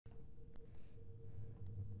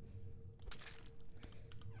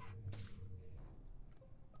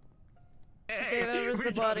Where's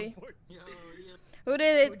the body? Who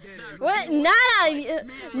did it? What? Nah,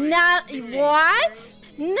 what?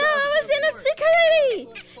 No, I was in a security!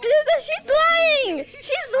 She's lying!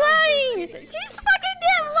 She's lying! She's fucking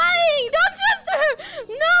damn lying! Don't trust her!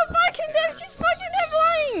 No, fucking damn, she's fucking damn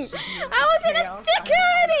lying! I was in a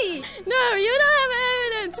security! No, you don't have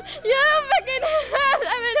evidence! You don't fucking have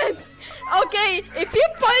evidence! Okay, if you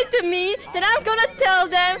point to me, then I'm gonna tell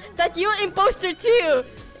them that you're imposter too!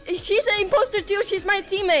 She's an imposter too, she's my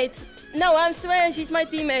teammate! No, I'm swearing she's my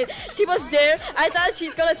teammate. She was there. I thought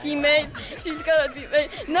she's gonna teammate. She's gonna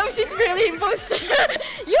teammate. No, she's really imposter.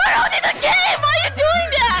 You're out in the game! Why are you doing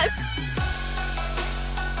that?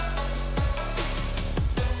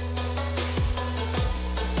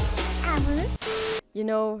 You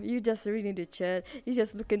know, you just reading the chat. You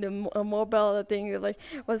just look in the mobile thing, like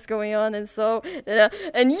what's going on, and so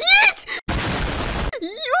and yeet!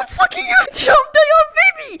 You fucking jumped on your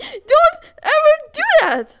baby! Don't ever do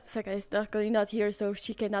that! Saga is luckily not here, so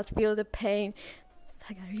she cannot feel the pain.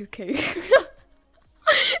 Saga, are you okay?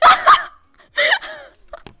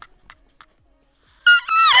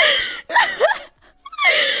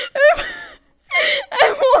 I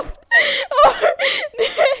moved over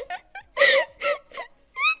there.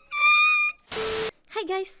 Hi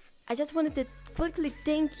guys! I just wanted to quickly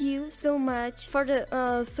thank you so much for the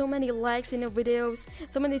so many likes in the videos,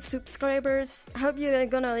 so many subscribers. I hope you're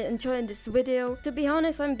gonna enjoy this video. To be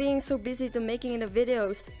honest, I'm being so busy to making the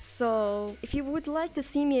videos, so if you would like to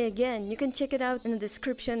see me again, you can check it out in the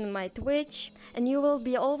description of my Twitch, and you will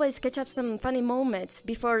be always catch up some funny moments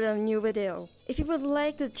before the new video. If you would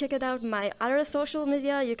like to check it out my other social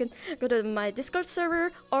media, you can go to my Discord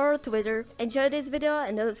server or Twitter. Enjoy this video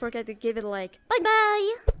and don't forget to give it a like. Bye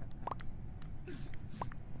bye!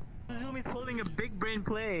 Zoom is holding a big brain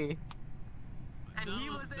play. And he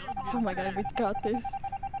was there. Oh my god, we got this.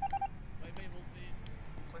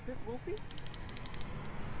 Was it Wolfie?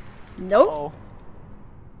 Nope.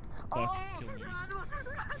 Oh.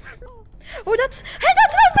 Oh, that's... Hey,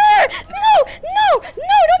 that's not fair! No! No!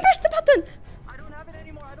 No! Don't press the button! I don't have it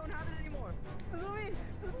anymore. I don't have it anymore. Suzumi!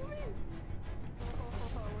 Suzumi! Oh,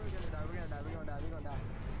 we're gonna die. We're gonna die.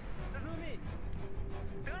 Suzumi!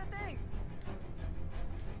 Do the thing!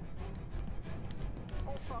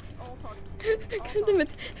 Oh fuck. God damn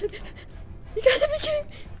it. You gotta be kidding.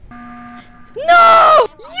 No!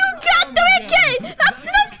 You got to be kidding! That's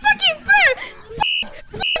not fucking fair!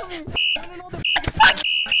 Fuck!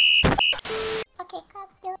 Okay,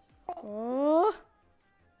 do it. Oh.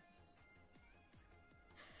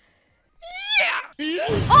 Yeah!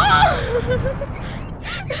 Oh!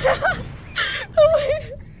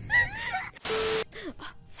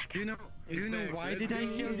 Do you know why did I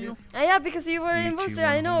kill you? Yeah, because you were an imposter,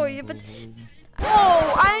 I know, but...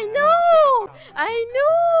 Oh, I know!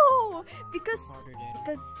 Because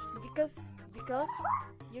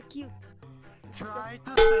you're cute. Try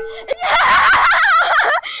to say.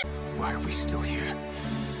 Why are we still here?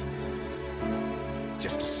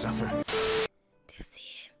 Just to suffer? Do you see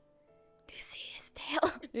him? Do you see his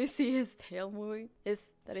tail? Do you see his tail moving?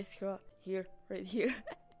 Yes, that is here, right here.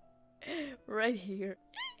 Right here.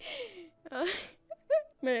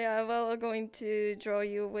 Mary, I'm going to draw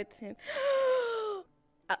you with him.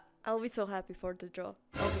 I'll be so happy for the draw.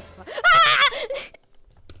 I'll be so happy.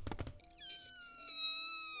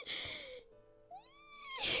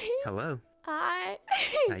 Hello. Hi.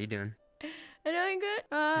 How you doing? I'm doing good.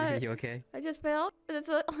 You okay? I just fell. That's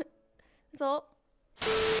all. That's all.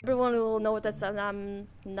 Everyone will know that I'm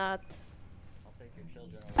not. I'll take your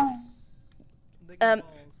children.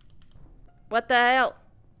 What the hell?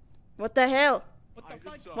 What the hell?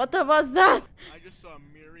 What was that? I just saw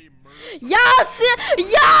Miri murder. Yes!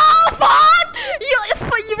 Yeah! What?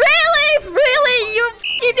 Really? You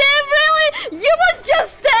did really? You was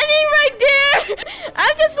just standing right there.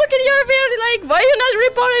 I'm just looking at your video like, why you not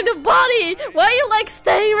reporting the body? Why you like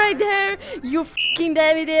standing right there? You fucking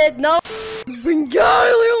damn idiot! No.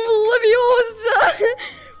 Wingardium Leviosa.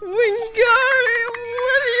 Wingardium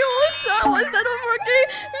Leviosa. Was that a fucking?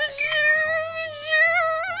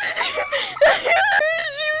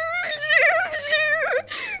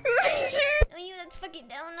 No, you, that's fucking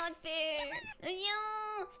down, not fair. No,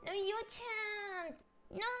 you can't.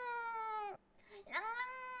 No.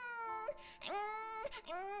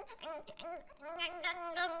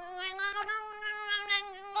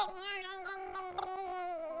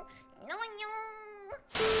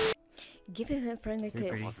 Give him a friendly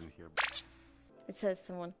kiss. It says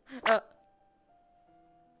someone.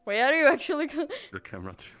 Where are you actually going? The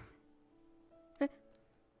camera too.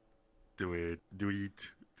 Do it. Do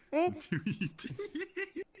it. Do it.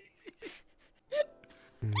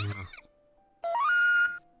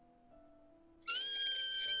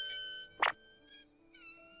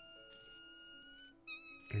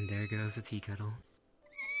 There goes the tea kettle.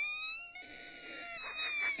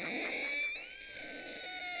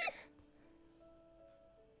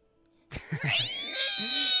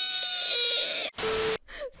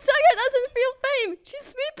 Saga doesn't feel fame.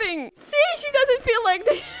 She's sleeping. See, she doesn't feel like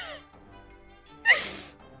this.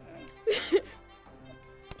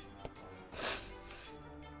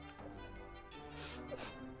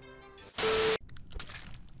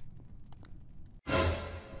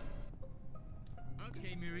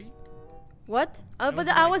 Okay, Miri. What? But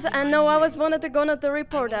I was wanted to go not to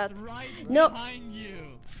report that. Right No. behind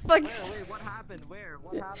you. Fuck. Wait, what happened? Where?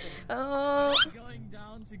 What happened? Oh. Going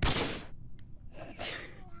down to.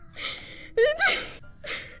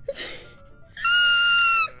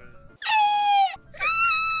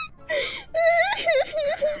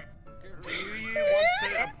 He wants to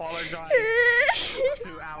apologize to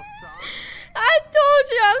our son. I told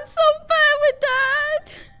you I'm so bad with that.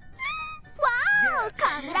 Wow!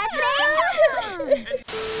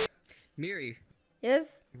 Congratulations! Miri,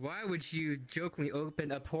 Yes. why would you jokingly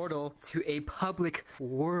open a portal to a public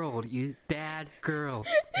world, you bad girl?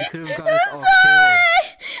 You could have got us all killed.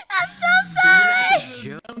 I'm so sorry.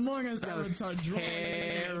 Joke. Among Us That was avatar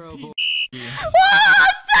terrible. Whoa,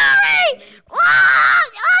 I'm sorry. Whoa,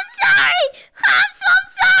 I'm sorry. I'm so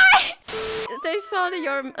sorry. They saw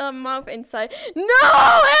your mouth inside. No,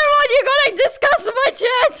 everyone, you're gonna discuss my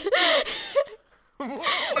chat.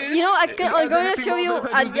 You know, I'm gonna show you.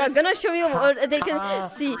 I'm gonna show you what they can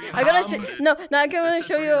see. I'm gonna show. No, I'm gonna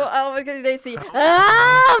show you what they see. Maybe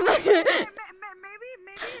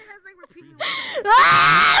it has like repeating words.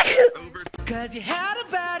 Cause you had a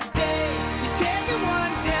bad day, you take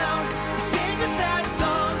one down, you sing a sad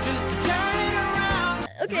song just to turn it around.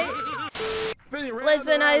 Okay.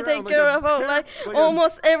 Listen, I take care of like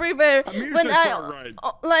almost everywhere. When I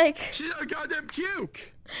like. She's a goddamn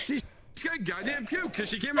puke. She's got goddamn puke because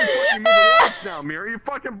she can't even fucking move her legs now, Miri. You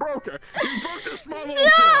fucking broke her. You broke the small little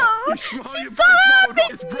girl. She's so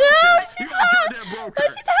happy. No, she's goddamn broke her. No,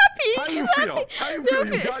 she's happy. How do you feel? How do you feel?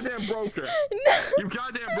 You goddamn broke her. No. You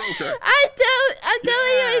goddamn broke her. I'm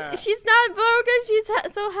telling you, she's not broken. She's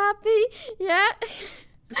so happy. Yeah.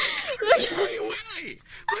 Look at her.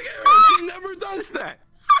 Look at her. She never does that.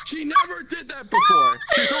 She never did that before.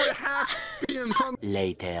 She's always happy and fun.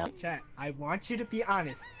 Later. Chat, I want you to be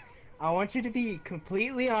honest. I want you to be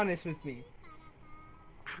completely honest with me.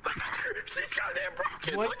 Look at her. She's goddamn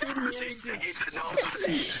broken. What Look at did her. Mary She's do? singing to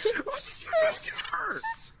nobody. Look at her.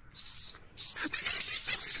 She's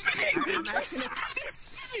spinning.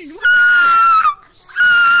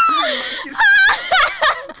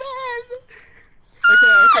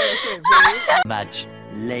 Okay. Much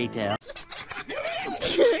later.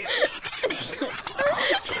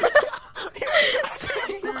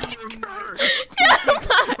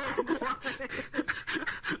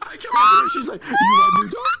 I come over, she's like, you want me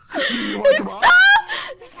to? You want to come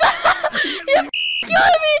Stop! You're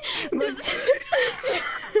killing me!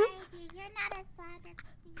 You're not as bad as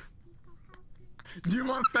these people have. Do you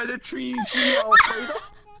want fettuccine Alfredo?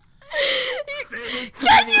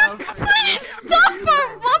 Can you please stop for a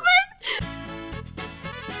moment?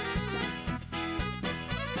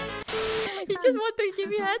 He just wanted to give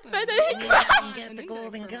me a headband and he crashed! Get the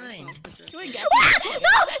golden gun. Ah! No! He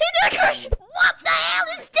didn't crash! What the hell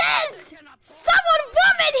is this? Someone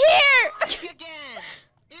vomit here! Again.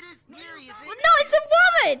 It is Miri, is it? No, it's a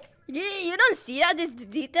vomit! You don't see that? These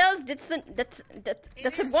details?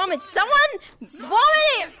 That's a vomit. Someone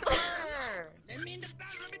vomited! Let me in the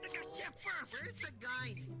back. Let me take a shit first. Where's the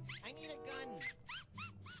gun? I need a gun.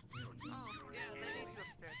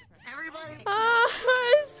 Everybody. I'm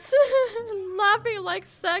laughing like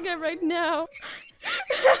Saga right now.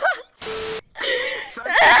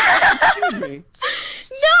 Excuse me.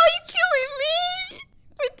 No, you're killing me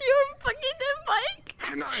with your fucking bike.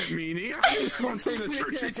 I'm not a meanie. I just want to say the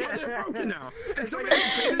church is broken now. And somebody has to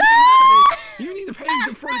pay this. You need to pay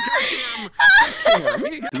for the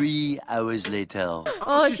goddamn. 3 hours later.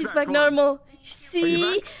 Oh, she's back normal.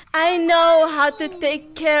 See, I know how to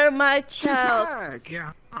take care of my child. Yeah.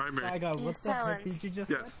 I'm back. Saga, what the heck did you just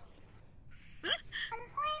say? Yes.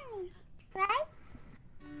 Right?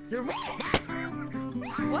 You're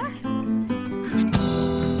What?